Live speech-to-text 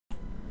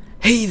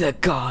Hey there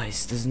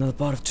guys, this is another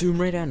part of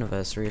Tomb Raider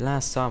Anniversary.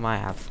 Last time I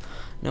have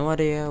no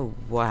idea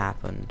what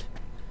happened.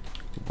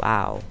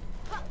 Wow.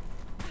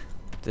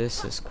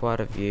 This is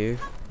quite a view,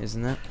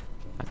 isn't it?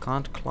 I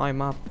can't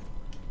climb up.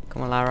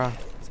 Come on Lara.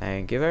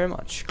 Thank you very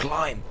much.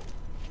 Climb!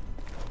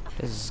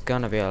 This is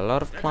gonna be a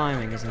lot of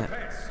climbing, isn't it?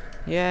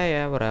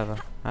 Yeah, whatever.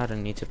 I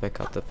don't need to pick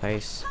up the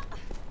pace.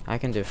 I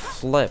can do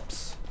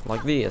flips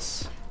like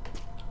this.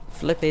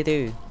 Flippy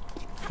do.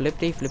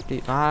 Flippy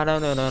flippy. Ah, no.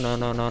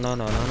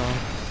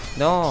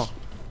 No!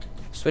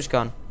 Switch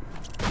gun.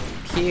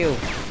 Kill.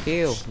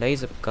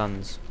 Laser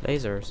guns.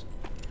 Lasers.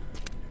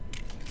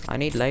 I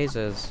need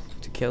lasers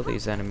to kill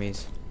these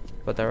enemies.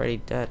 But they're already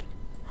dead.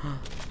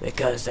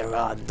 Because they're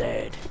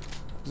undead.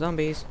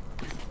 Zombies.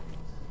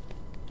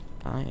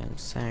 I am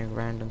saying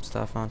random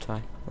stuff, aren't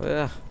I?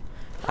 Ugh.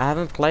 I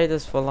haven't played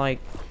this for like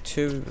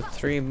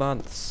 2-3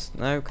 months.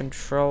 No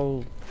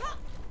control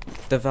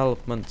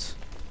development.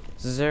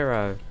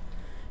 0.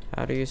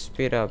 How do you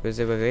speed up? Is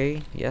it with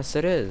E? Yes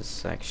it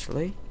is,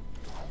 actually.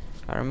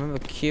 I remember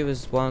Q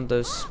is one of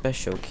those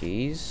special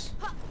keys.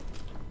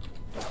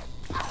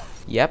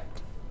 Yep,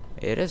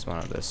 it is one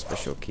of those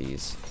special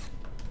keys.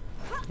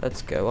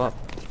 Let's go up.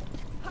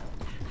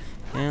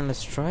 And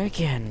let's try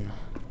again.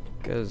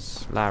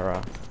 Because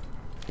Lara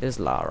is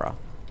Lara.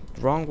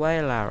 Wrong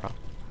way, Lara.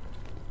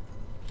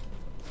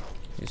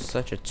 You're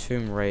such a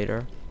Tomb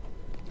Raider.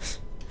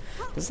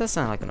 Does that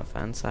sound like an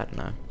offense? I don't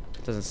know.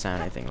 It doesn't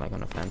sound anything like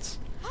an offense.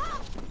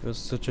 You're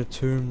such a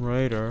Tomb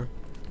Raider.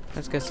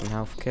 Let's get some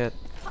health kit.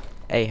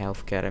 A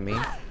health kit, I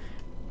mean.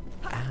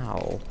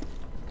 Ow.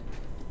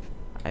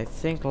 I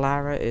think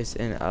Lara is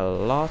in a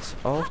lot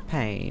of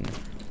pain.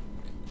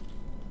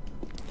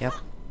 Yep.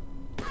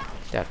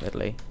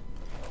 Definitely.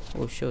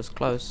 Oh, she was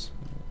close.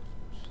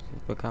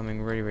 She's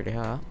becoming really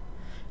hard.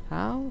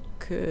 How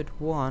could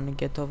one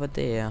get over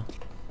there?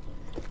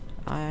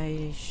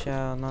 I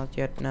shall not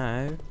yet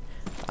know.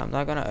 I'm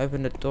not gonna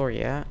open the door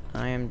yet.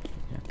 I am...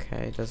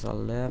 Okay, there's a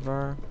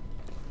lever,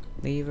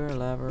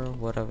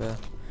 whatever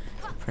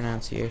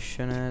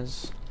pronunciation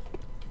is.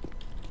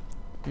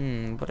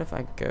 What if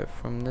I go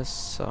from this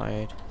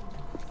side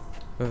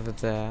over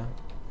there?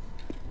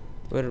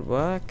 Would it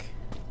work?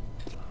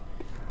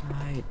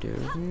 I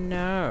don't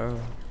know.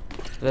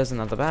 There's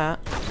another bat.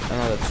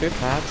 Another 2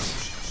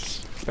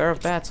 bats. Pair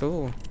of bats.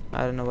 Ooh,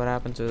 I don't know what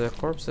happened to the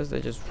corpses. They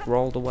just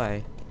rolled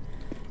away.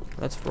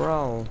 Let's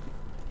roll.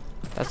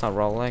 That's not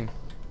rolling.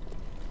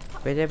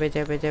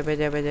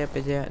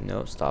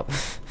 No, stop.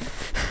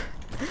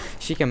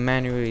 She can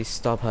manually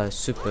stop her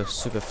super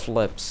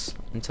flips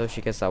until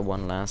she gets that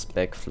one last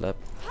big flip.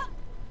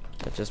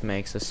 That just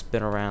makes her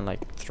spin around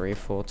like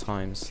 3-4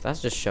 times.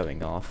 That's just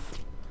showing off.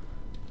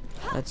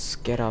 Let's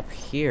get up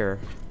here.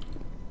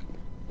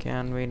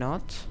 Can we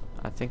not?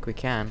 I think we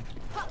can.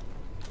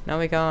 No,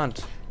 we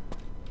can't.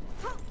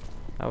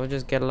 I will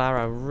just get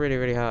Lara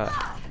really hard.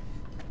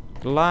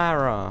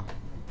 Lara!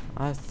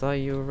 I thought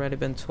you already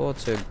been taught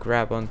to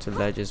grab onto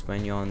ledges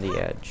when you're on the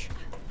edge.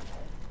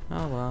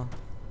 Oh well.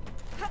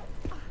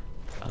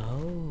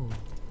 Oh.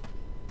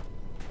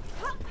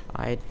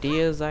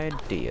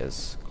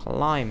 Ideas.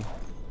 Climb.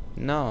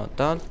 No,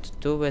 don't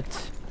do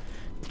it.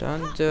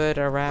 Don't do it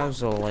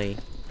arousally.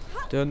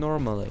 Do it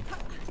normally.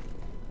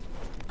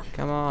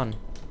 Come on.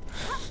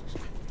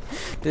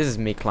 This is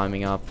me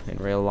climbing up in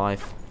real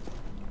life.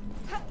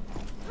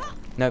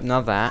 Nope,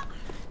 not that.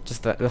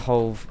 Just the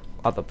whole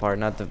other part,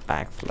 not the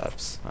back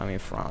flips. I mean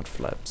front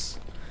flips.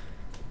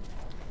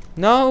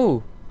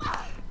 No!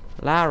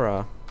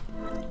 Lara.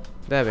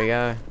 There we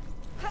go.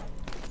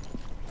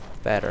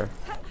 Better.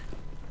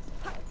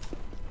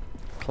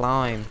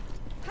 Climb.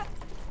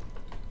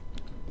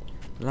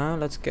 Now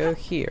let's go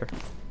here.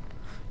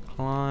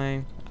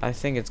 Climb. I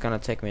think it's gonna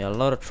take me a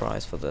lot of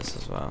tries for this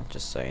as well,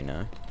 just so you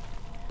know.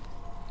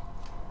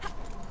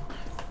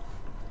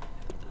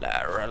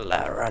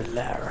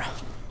 Lara.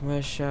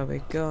 Where shall we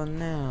go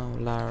now,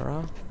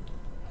 Lara?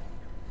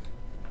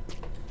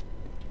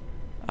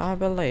 I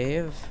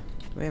believe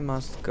we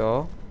must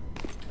go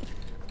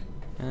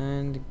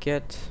and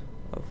get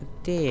over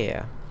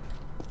there.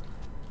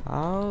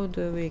 How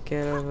do we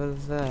get over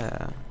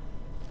there?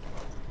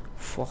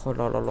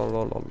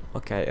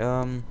 Okay,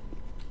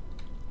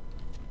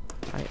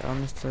 I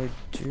honestly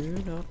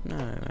do not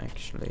know,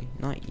 actually.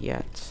 Not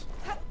yet.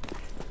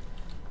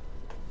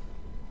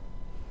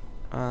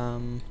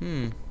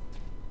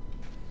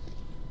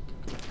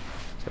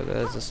 So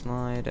there's a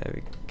slide, there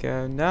we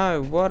go.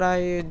 No, what are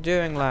you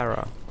doing,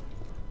 Lara?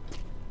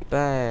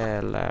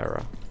 Bad,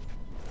 Lara.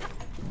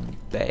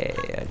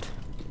 Bad.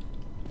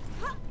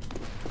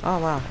 Oh,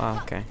 wow. Oh,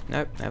 okay.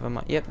 Nope, never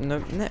mind. Yep,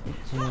 nope.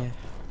 Yeah.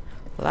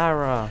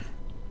 Lara,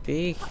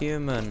 be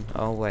human.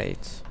 Oh,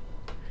 wait.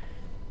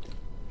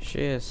 She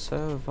is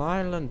so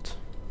violent.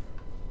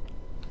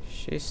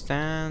 She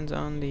stands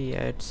on the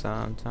edge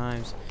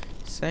sometimes.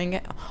 Saying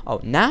it.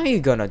 Oh, now you're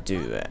gonna do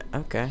it.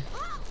 Okay.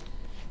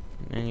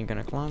 And you're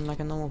gonna climb like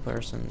a normal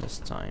person this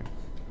time.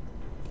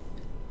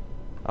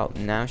 Oh,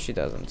 now she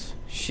doesn't.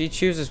 She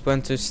chooses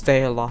when to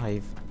stay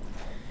alive.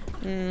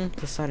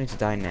 Deciding to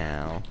die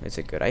now is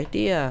a good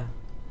idea.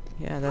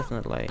 Yeah,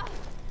 definitely.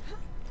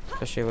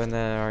 Especially when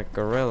there are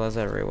gorillas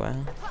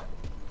everywhere.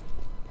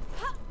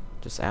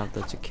 Just out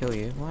there to kill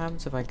you. What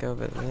happens if I go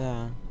over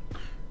there?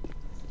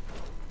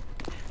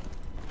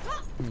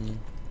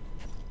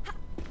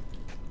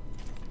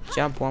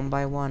 Jump one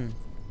by one.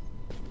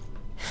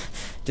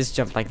 Just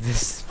jump like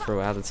this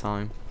throughout the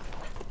time.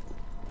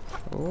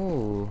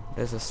 Ooh,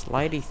 there's a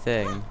slidey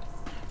thing.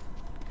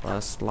 Or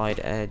a slide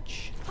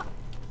edge.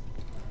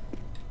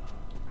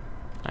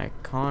 I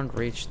can't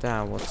reach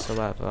that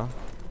whatsoever.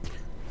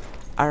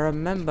 I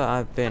remember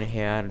I've been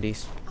here at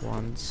least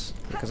once.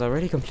 Because I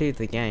already completed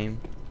the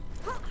game.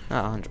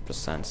 Not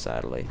 100%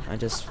 sadly. I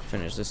just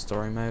finished the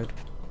story mode.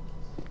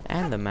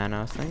 And the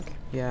mana, I think.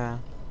 Yeah.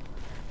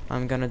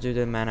 I'm gonna do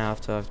the mana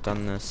after I've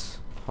done this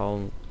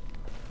whole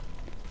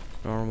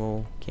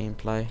normal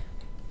gameplay.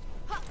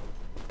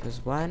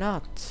 Because why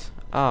not?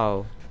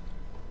 Oh.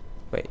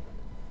 Wait.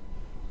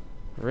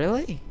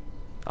 Really?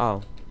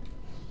 Oh.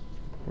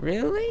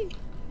 Really?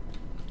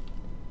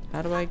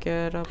 How do I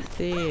get up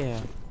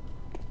there?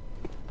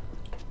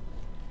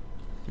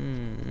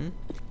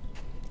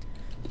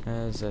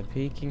 There's a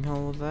peeking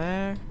hole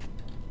there.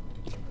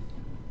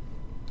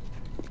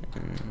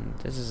 And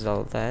this is a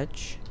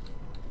ledge.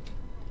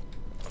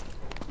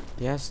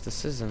 Yes,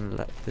 this is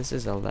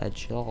a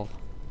ledge. Oh.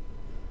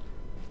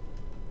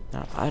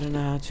 Now I don't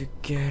know how to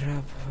get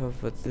up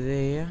over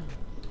there.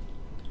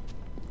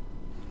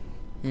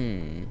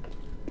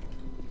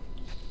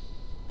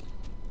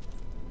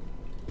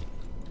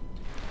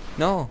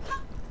 No.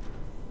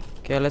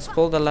 Okay, let's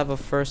pull the lever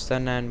first,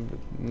 and then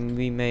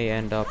we may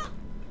end up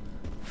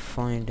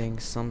finding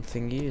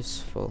something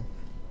useful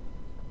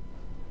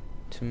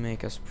to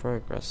make us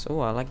progress.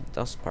 Oh, I like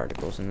dust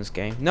particles in this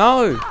game.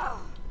 No!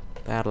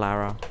 Bad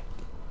Lara.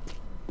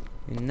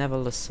 You never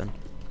listen.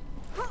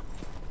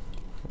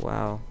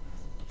 Wow.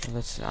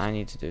 I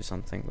need to do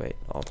something. Wait.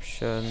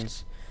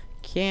 Options.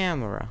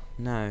 Camera.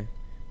 No.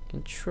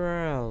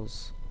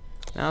 Controls.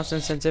 Mouse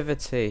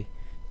sensitivity.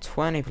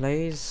 20,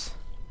 please.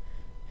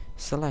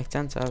 Select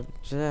enter.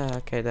 Yeah,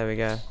 okay, there we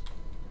go.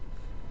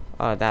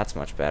 Oh, that's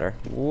much better.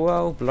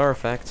 Whoa, blur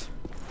effect.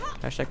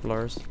 Hashtag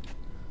blurs.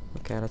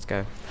 Okay, let's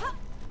go.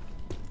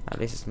 At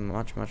least it's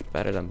much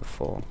better than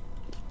before.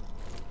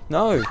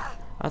 No!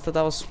 I thought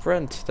that was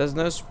sprint. There's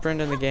no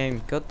sprint in the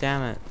game. God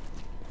damn it.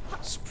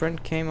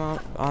 Sprint came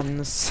out on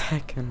the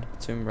second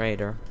Tomb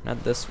Raider,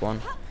 not this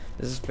one.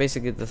 This is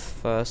basically the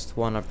first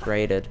one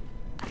upgraded,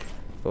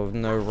 but with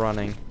no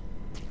running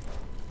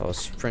or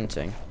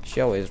sprinting.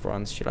 She always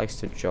runs. She likes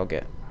to jog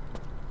it.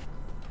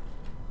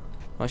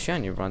 Well, she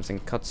only runs in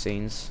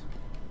cutscenes.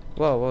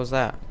 Whoa, what was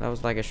that? That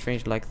was like a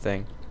strange leg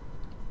thing.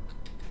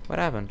 What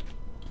happened?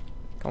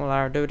 Come on,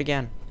 Lara, do it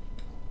again.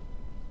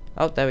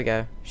 Oh, there we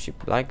go. She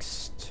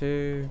likes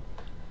to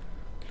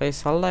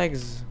place her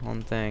legs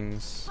on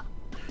things.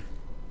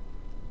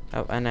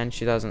 Oh, and then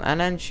she doesn't.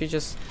 And then she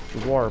just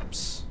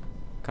warps.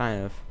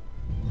 Kind of.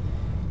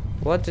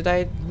 What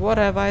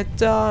have I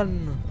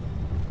done?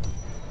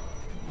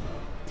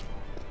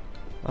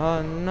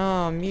 Oh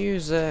no,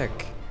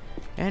 music.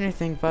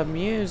 Anything but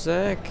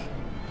music.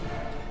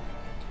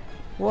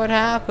 What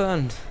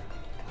happened?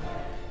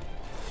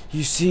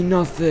 You see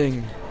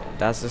nothing.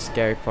 That's the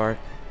scary part.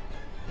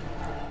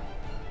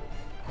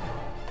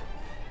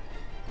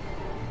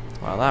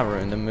 Well, that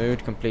ruined the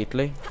mood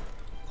completely.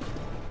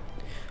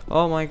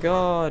 Oh my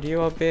god,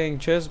 you are being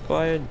chased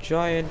by a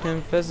giant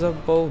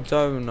invisible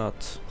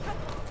donut.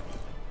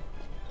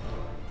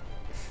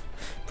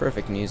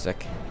 Perfect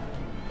music.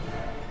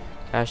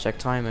 Hashtag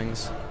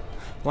timings.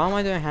 Why am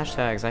I doing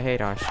hashtags? I hate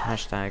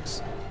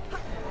hashtags.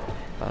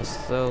 But I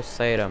still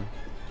say them.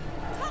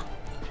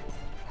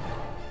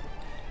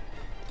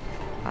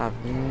 I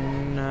have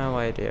no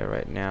idea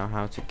right now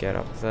how to get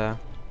up there.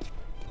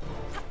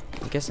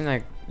 I'm guessing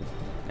that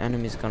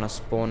enemy's gonna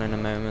spawn in a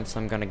moment, so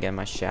I'm gonna get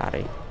my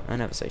shotty. I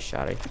never say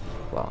shotty.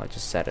 Well, I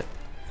just said it.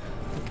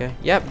 Okay.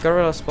 Yep,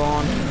 gorilla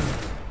spawn.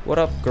 What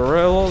up,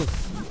 gorillas?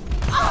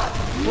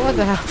 What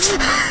the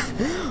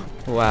hell?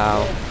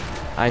 Wow.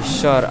 I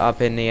shot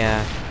up in the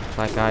air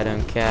like I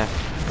don't care.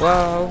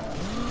 Whoa.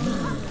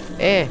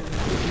 Eh.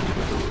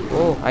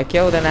 Oh, I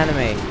killed an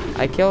enemy.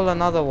 I killed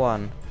another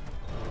one.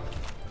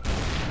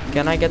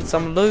 Can I get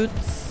some loot?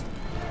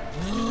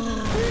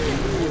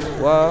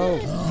 Whoa.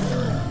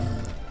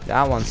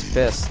 That one's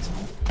pissed.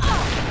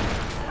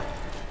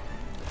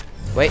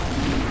 Wait.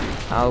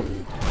 I'll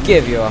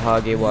give you a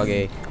huggy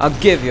wuggy. I'll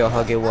give you a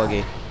huggy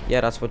wuggy. Yeah,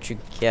 that's what you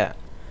get.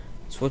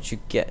 That's what you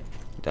get.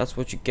 That's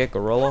what you get,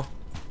 gorilla.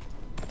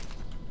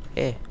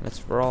 Eh,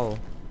 let's roll.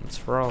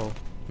 Let's roll.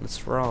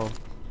 Let's roll.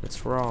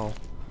 Let's roll.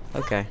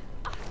 Okay.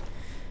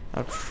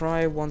 I'll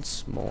try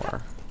once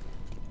more.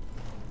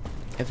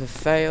 If it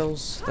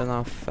fails, then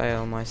I'll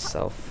fail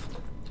myself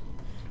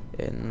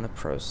in the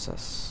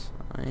process.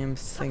 I am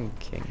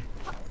thinking.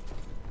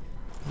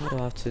 Why do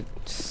I have to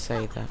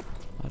say that?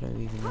 I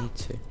don't even need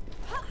to.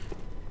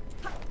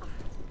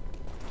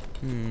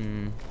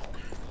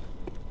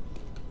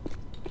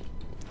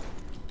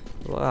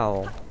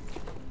 Well.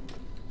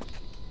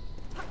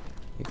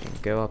 You can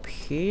go up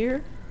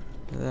here,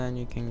 then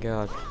you can go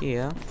up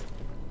here.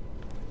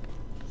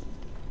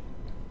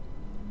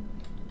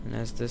 And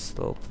there's this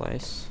little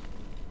place.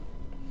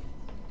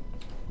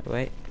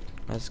 Wait,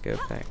 let's go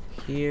back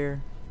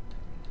here.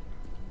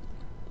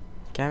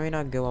 Can we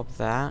not go up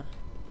that?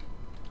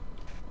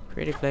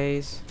 Pretty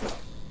please.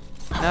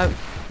 Nope,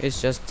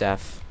 it's just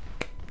death.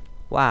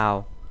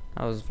 Wow,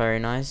 that was very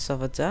nice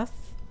of a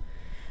death.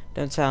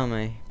 Don't tell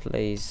me,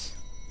 please.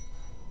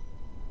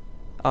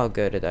 Oh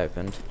good, it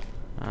opened.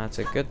 That's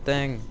a good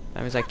thing.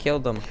 That means I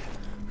killed them.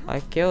 I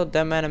killed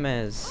them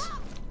enemies.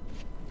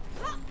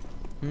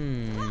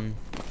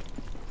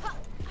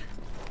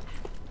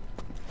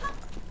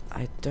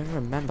 I don't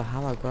remember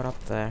how I got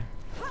up there.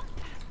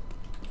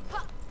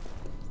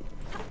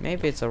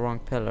 Maybe it's a wrong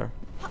pillar.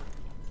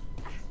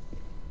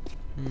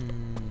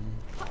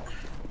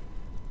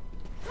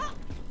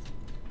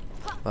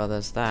 Well,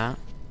 there's that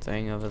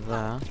thing over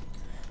there.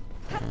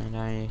 And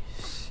I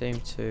seem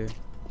to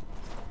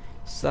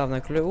still have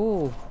no clue.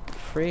 Ooh,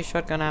 free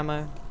shotgun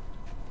ammo.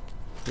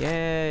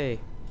 Yay!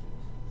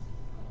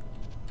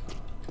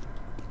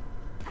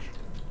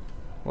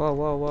 Whoa,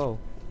 whoa, whoa.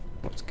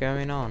 What's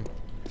going on?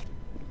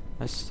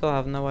 I still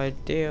have no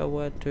idea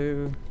where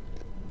to...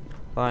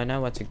 Well, I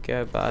know where to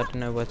go, but I don't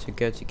know where to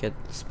go to get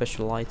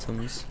special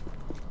items.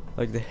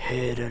 Like the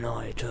hidden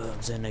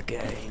items in the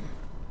game.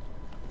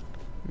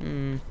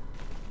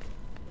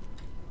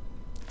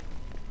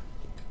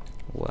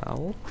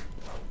 Well...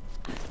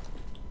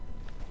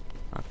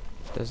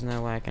 there's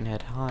no way I can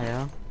head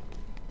higher.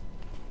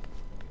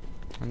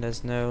 And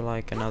there's no,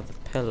 like, another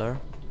pillar.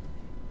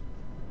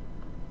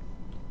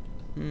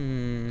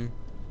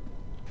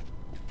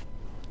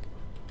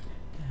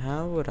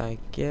 How would I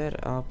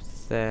get up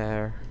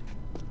there?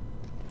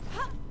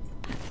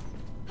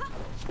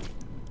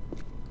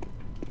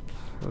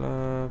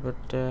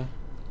 But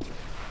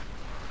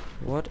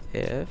what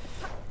if...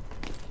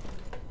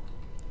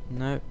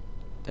 Nope,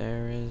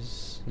 there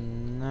is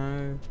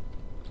no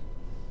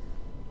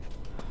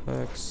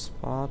hook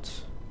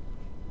spot.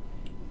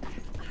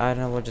 I don't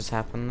know what just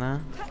happened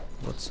there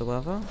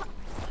whatsoever.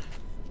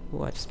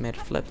 Ooh, I just made a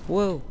flip.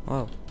 Whoa!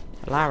 Whoa!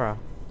 Lara,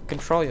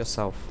 control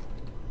yourself.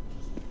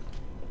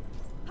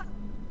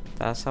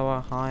 That's how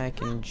high I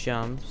can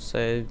jump, so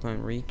it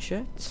won't reach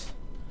it.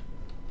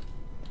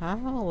 How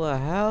the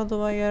hell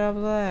do I get up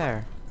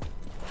there?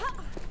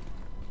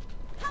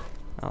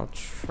 I'll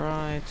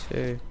try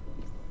to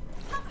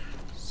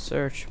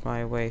search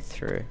my way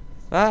through.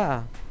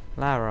 Ah!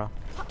 Lara,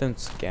 don't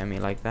scare me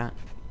like that.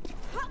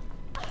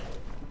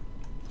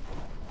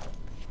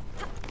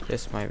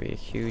 This might be a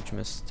huge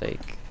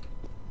mistake.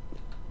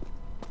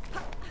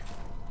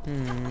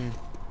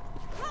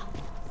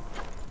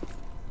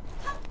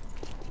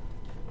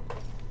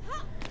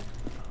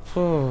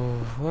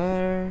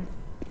 Where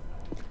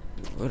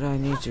would I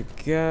need to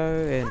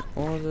go in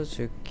order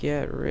to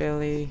get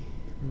really,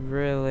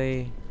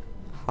 really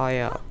high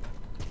up?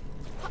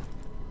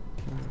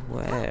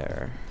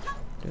 Where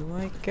do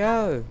I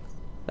go?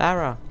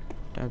 Lara,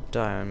 don't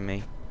die on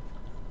me.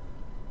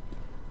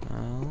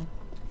 Well,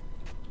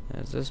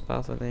 there's this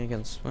path where you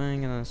can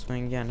swing and then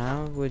swing again.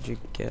 How would you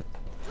get?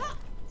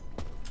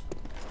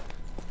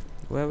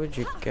 Where would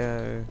you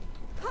go?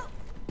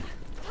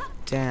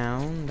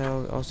 Down? That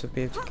will also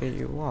be able to get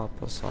you up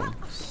or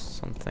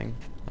something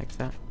like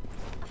that.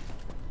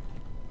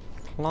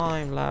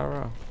 Climb,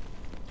 Lara.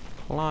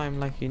 Climb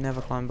like you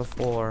never climbed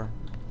before.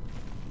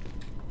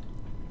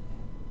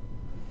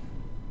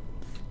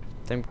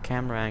 Them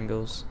camera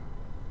angles.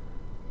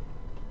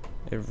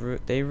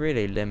 They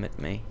really limit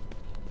me.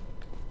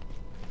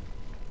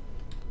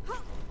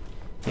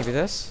 Maybe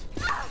this?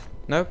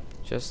 Nope,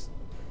 just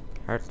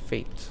hurt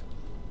feet.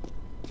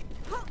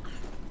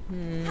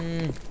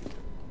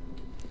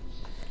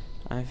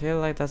 I feel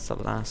like that's the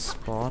last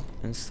spot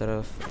instead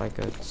of like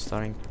a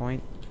starting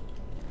point.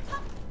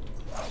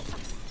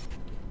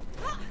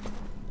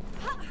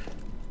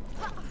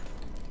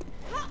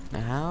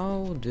 Now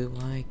how do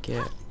I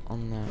get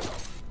on that?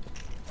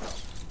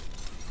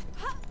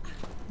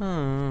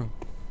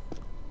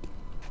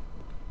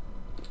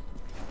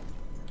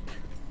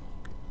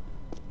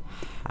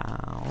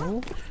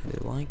 How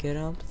do I get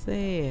up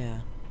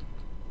there?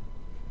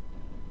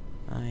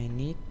 I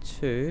need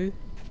to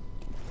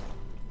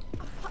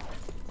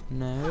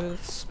know the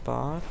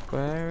spot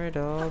where it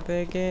all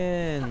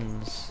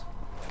begins.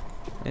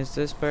 Is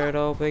this where it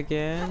all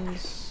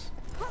begins?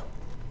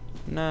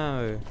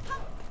 No,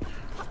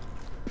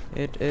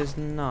 it is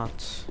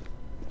not.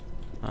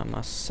 I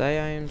must say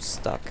I am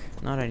stuck.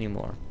 Not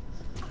anymore.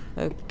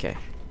 Okay.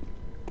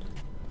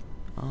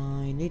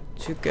 I need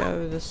to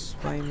go this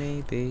way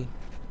maybe.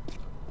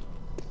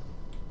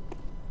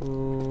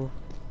 Ooh.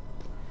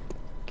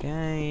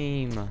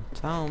 Game,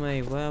 tell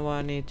me where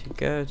I need to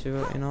go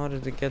to in order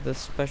to get the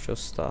special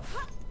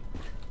stuff.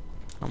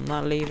 I'm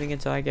not leaving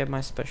until I get my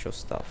special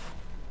stuff.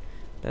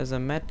 There's a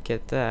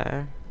medkit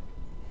there.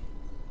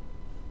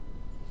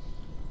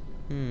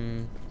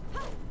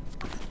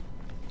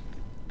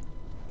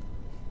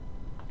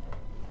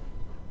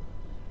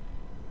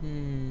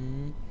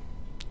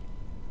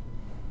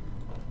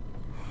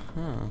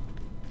 Huh.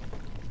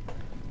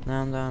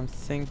 Now that I'm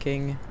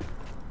thinking,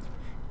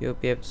 you'll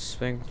be able to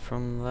swing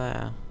from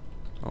there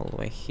all the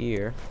way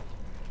here.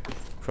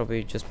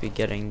 Probably just be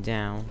getting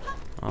down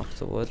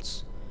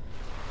afterwards.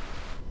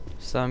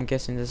 So I'm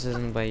guessing this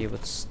isn't where you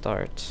would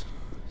start.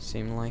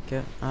 Seem like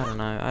it. I don't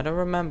know. I don't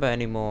remember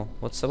anymore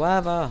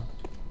whatsoever.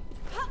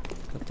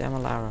 God damn it,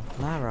 Lara.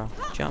 Lara,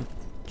 jump.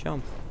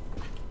 Jump.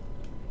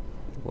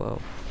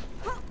 Whoa.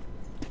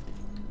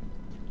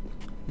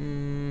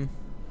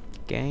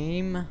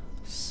 Game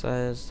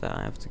says that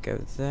I have to go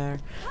there.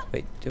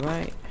 Wait, do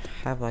I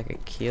have like a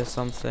key or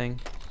something?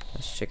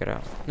 Let's check it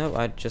out. No,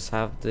 I just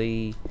have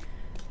the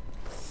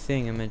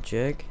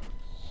thingamajig.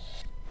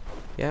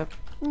 Yep,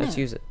 let's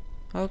use it.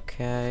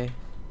 Okay.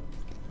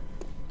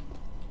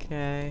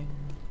 Okay.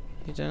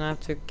 You don't have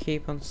to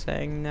keep on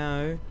saying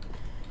no.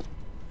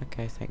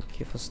 Okay, thank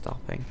you for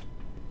stopping.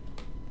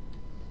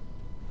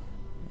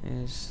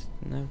 Is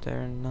no there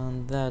and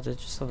none there. They're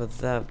just over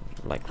there,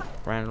 like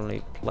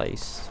randomly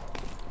placed.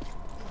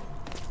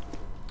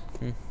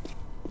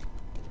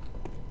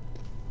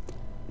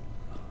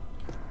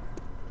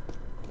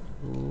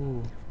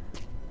 Ooh.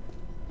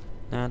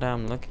 Now that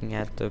I'm looking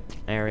at the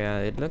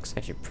area, it looks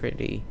actually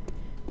pretty.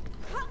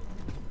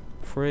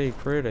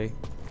 Pretty.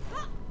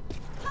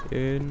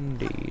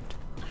 Indeed.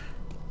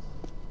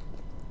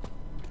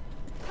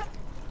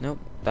 Nope,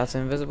 that's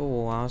an invisible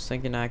wall. I was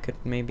thinking I could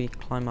maybe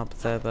climb up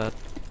there, but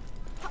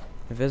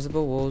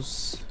invisible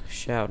walls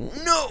shout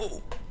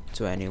no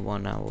to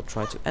anyone I will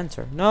try to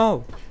enter.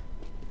 No!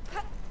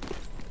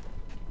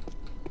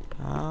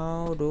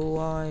 How do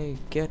I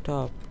get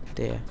up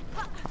there?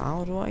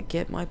 How do I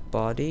get my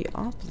body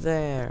up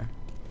there?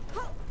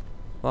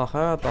 Well,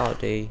 her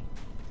body.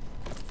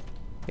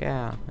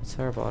 Yeah, it's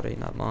her body,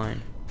 not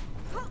mine.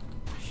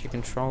 She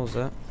controls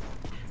it.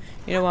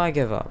 You know what? I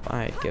give up.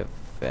 I give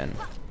in.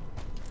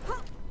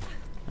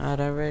 I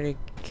don't really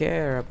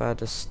care about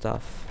this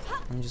stuff.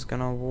 I'm just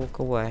gonna walk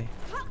away.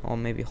 Or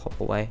maybe hop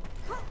away.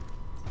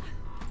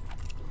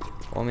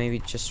 Or maybe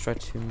just try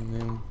to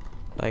move,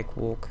 like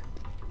walk.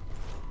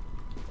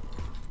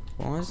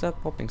 What is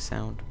that popping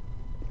sound?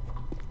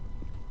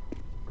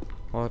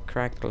 Or a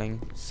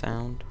crackling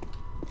sound?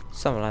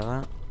 Something like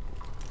that.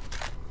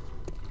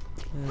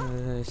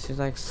 It seems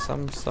like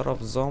some sort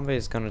of zombie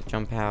is gonna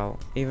jump out,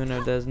 even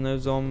though there's no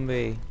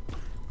zombie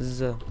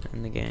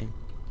in the game.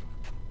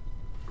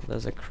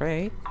 There's a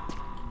crate.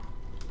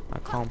 I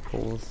can't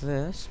pull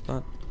this,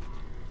 but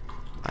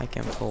I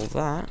can pull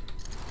that.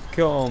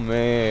 Come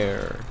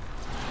here.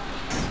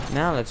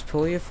 Now let's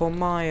pull you for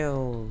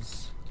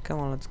miles. Come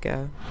on, let's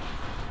go.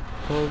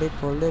 Pull it,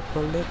 pull it,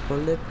 pull it,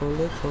 pull it,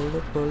 pull it, pull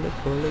it, pull it,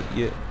 pull it.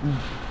 Yeah.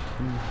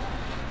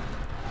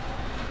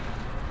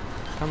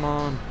 Come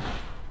on.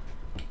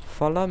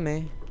 Follow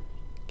me.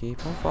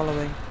 Keep on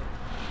following.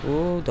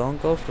 Ooh,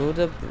 don't go through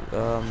the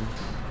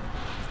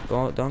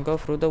don't go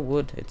through the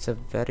wood. It's a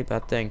very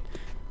bad thing.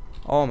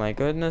 Oh my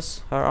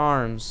goodness, her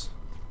arms.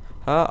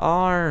 Her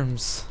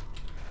arms.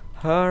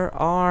 Her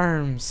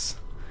arms.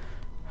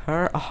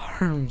 Her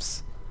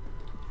arms.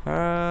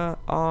 Her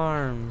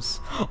arms.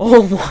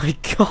 Oh my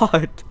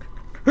god.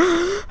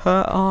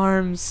 Her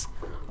arms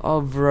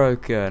are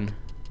broken.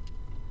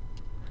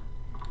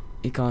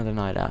 You can't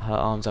deny that. Her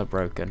arms are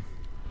broken.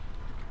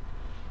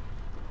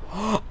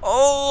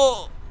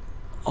 Oh!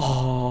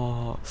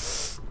 Oh!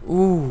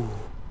 Ooh!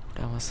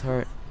 That must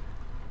hurt.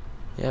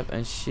 Yep,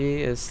 and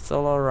she is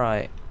still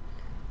alright.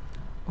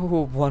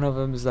 Ooh, one of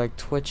them is like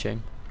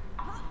twitching.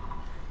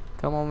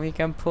 Come on, we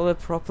can pull it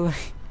properly.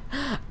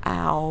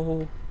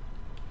 Ow!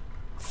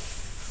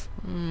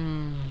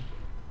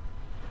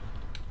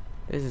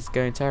 This is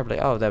going terribly.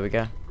 Oh, there we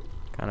go.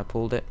 Kinda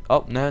pulled it.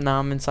 Oh, no, now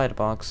I'm inside the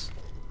box.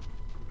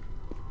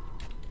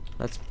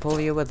 Let's pull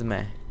you with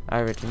me. I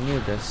already knew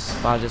this,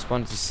 but I just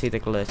wanted to see the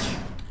glitch.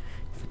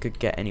 If it could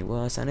get any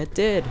worse, and it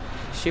did.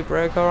 She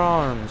broke her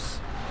arms.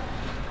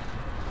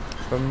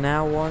 From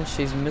now on,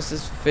 she's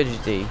Mrs.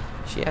 Fidgety.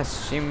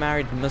 She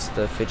married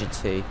Mr.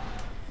 Fidgety.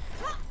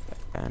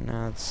 And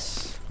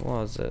that's... what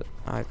was it?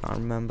 I can't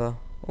remember.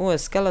 Oh, a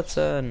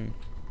skeleton!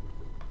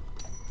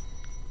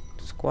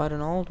 It's quite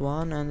an old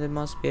one, and it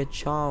must be a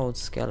child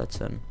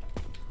skeleton.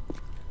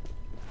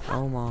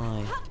 Oh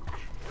my.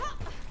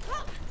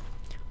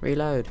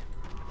 Reload.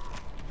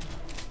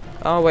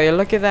 Oh wait,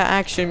 look at that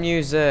action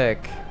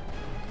music.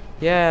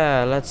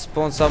 Yeah, let's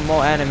spawn some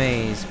more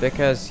enemies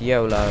because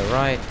YOLO,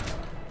 right?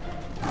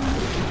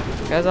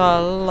 Because I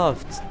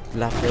loved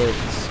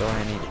leopards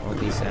or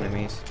these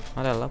enemies.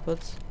 Are they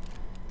leopards?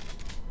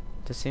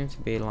 They seem to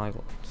be like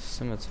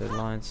similar to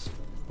lions,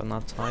 but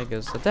not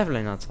tigers. They're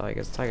definitely not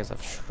tigers. Tigers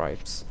have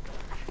stripes.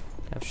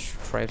 They have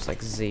stripes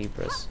like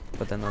zebras,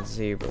 but they're not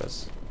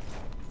zebras.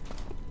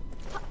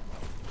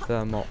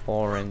 They're more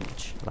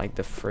orange, like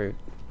the fruit.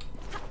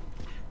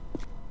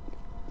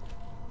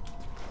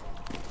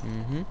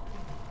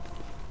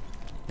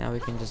 Now we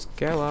can just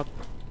go up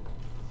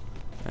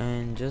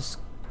and just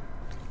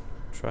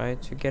try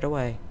to get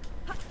away.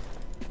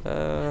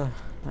 I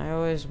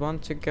always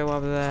want to go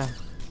up there.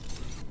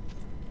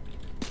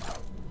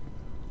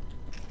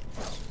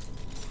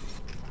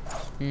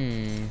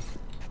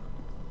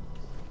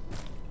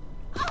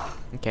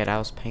 Okay, that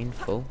was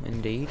painful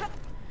indeed.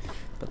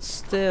 But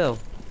still.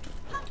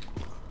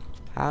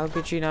 How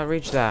could you not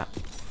reach that?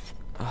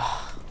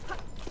 Ugh.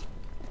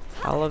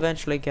 I'll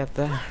eventually get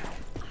there.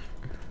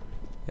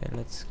 Okay,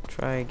 let's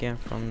try again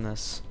from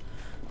this.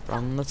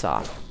 From the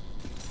top.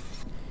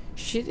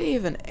 She didn't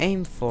even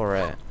aim for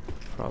it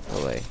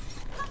properly.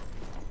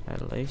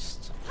 At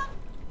least.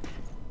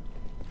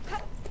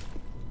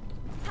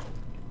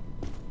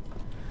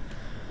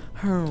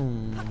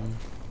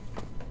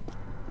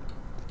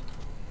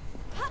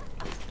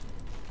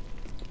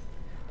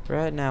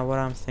 Right now what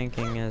I'm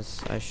thinking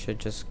is I should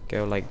just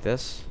go like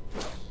this.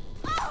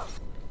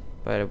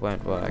 But it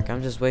won't work.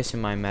 I'm just wasting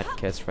my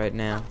medkits right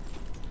now.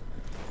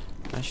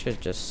 I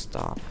should just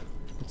stop.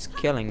 It's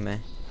killing me.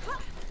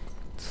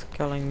 It's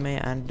killing me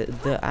and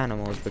the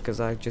animals because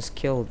I just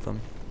killed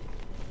them.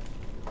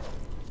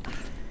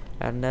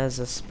 And there's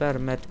a spare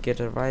medkit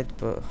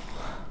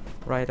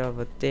right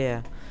over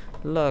there.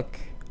 Look,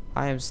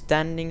 I am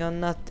standing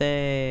on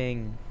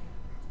nothing.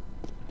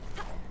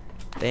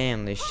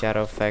 Damn, these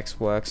shadow effects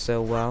work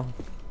so well.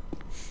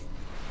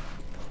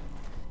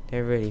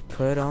 They really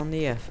put on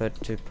the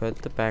effort to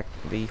put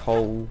the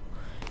whole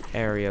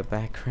area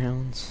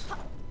backgrounds.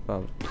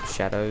 Well,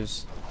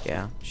 shadows.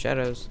 Yeah,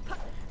 shadows.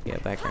 Yeah,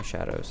 background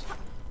shadows.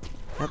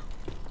 Yep.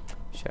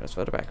 Shadows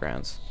for the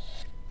backgrounds.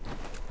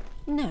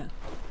 No.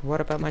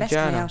 What about my best way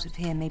journal? out of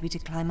here may be to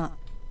climb up.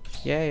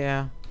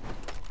 Yeah.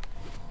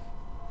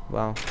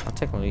 Well, I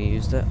technically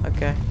used it.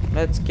 Okay,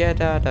 let's get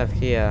out of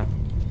here.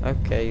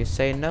 Okay, you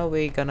say no,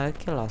 we're gonna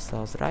kill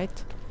ourselves,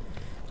 right?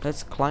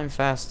 Let's climb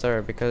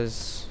faster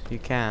because you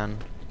can.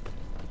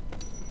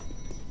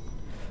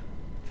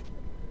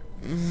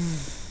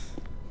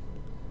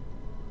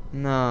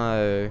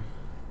 No.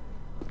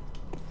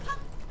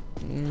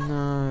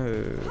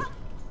 No.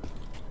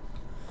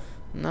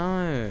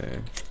 No.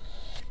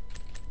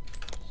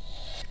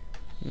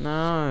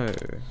 No.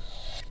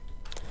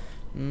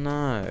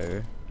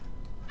 No.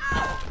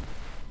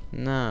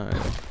 No.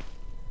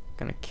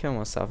 I'm gonna kill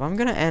myself. I'm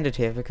gonna end it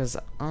here because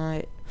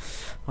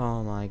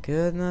oh my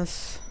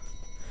goodness.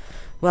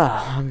 Well,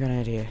 I'm gonna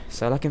end it here.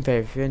 So like and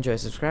favorite if you enjoy,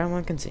 subscribe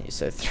and continue.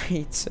 So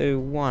 3, 2,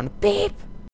 1, beep!